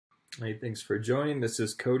Hey, thanks for joining. This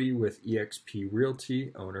is Cody with eXp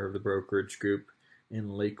Realty, owner of the brokerage group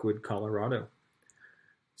in Lakewood, Colorado.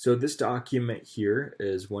 So this document here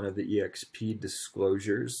is one of the eXp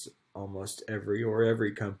disclosures. Almost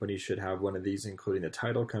every company should have one of these, including the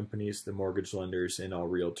title companies, the mortgage lenders, and all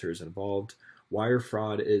realtors involved. Wire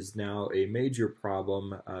fraud is now a major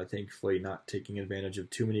problem, thankfully not taking advantage of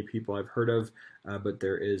too many people I've heard of, but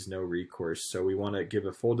there is no recourse. So we want to give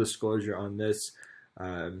a full disclosure on this.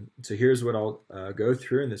 So here's what I'll go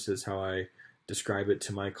through, and this is how I describe it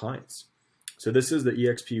to my clients. So this is the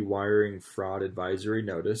eXp Wiring Fraud Advisory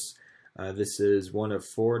Notice. This is one of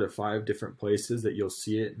 4 to 5 different places that you'll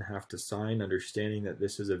see it and have to sign, understanding that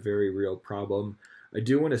this is a very real problem. I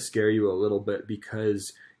do want to scare you a little bit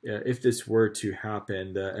because if this were to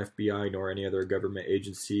happen, the FBI nor any other government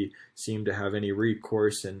agency seem to have any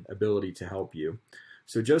recourse and ability to help you.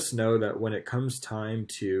 So just know that when it comes time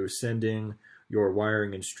to sending your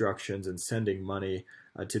wiring instructions and sending money,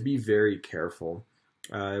 to be very careful.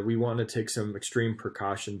 We want to take some extreme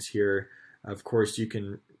precautions here. Of course, you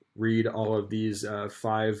can read all of these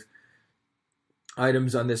 5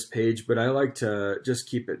 items on this page, but I like to just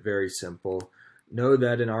keep it very simple. Know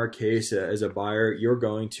that in our case, as a buyer, you're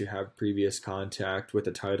going to have previous contact with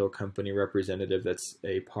a title company representative that's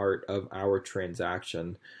a part of our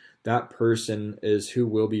transaction. That person is who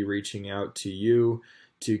will be reaching out to you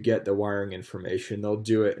to get the wiring information. They'll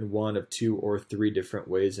do it in 1 of 2 or 3 different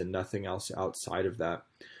ways and nothing else outside of that.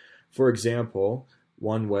 For example,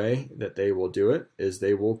 one way that they will do it is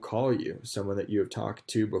they will call you. Someone that you have talked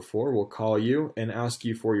to before will call you and ask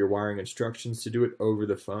you for your wiring instructions to do it over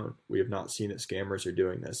the phone. We have not seen that scammers are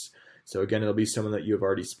doing this. So again, it'll be someone that you have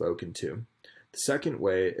already spoken to. The second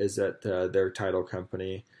way is that their title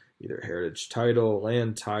company, either Heritage Title,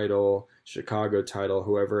 Land Title, Chicago Title,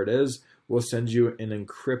 whoever it is, will send you an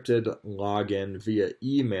encrypted login via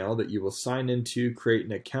email that you will sign into, create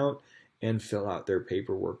an account, and fill out their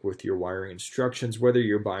paperwork with your wiring instructions, whether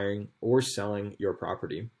you're buying or selling your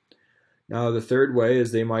property. Now, the third way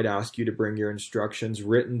is they might ask you to bring your instructions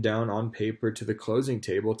written down on paper to the closing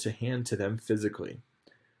table to hand to them physically.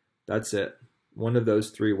 That's it. One of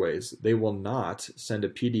those 3 ways. They will not send a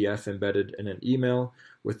PDF embedded in an email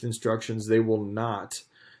with instructions. They will not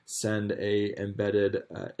send a embedded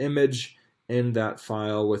image in that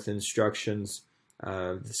file with instructions.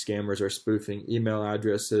 The scammers are spoofing email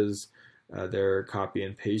addresses. They're copy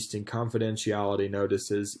and pasting confidentiality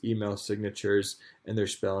notices, email signatures, and their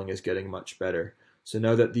spelling is getting much better. So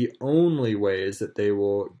know that the only ways that they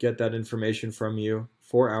will get that information from you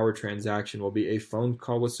for our transaction will be a phone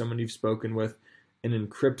call with someone you've spoken with, an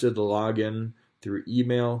encrypted login through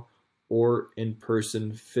email, or in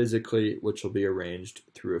person physically, which will be arranged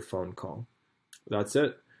through a phone call. That's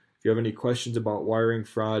it. If you have any questions about wiring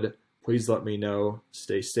fraud, please let me know.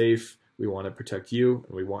 Stay safe. We want to protect you,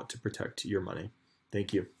 and we want to protect your money.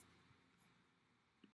 Thank you.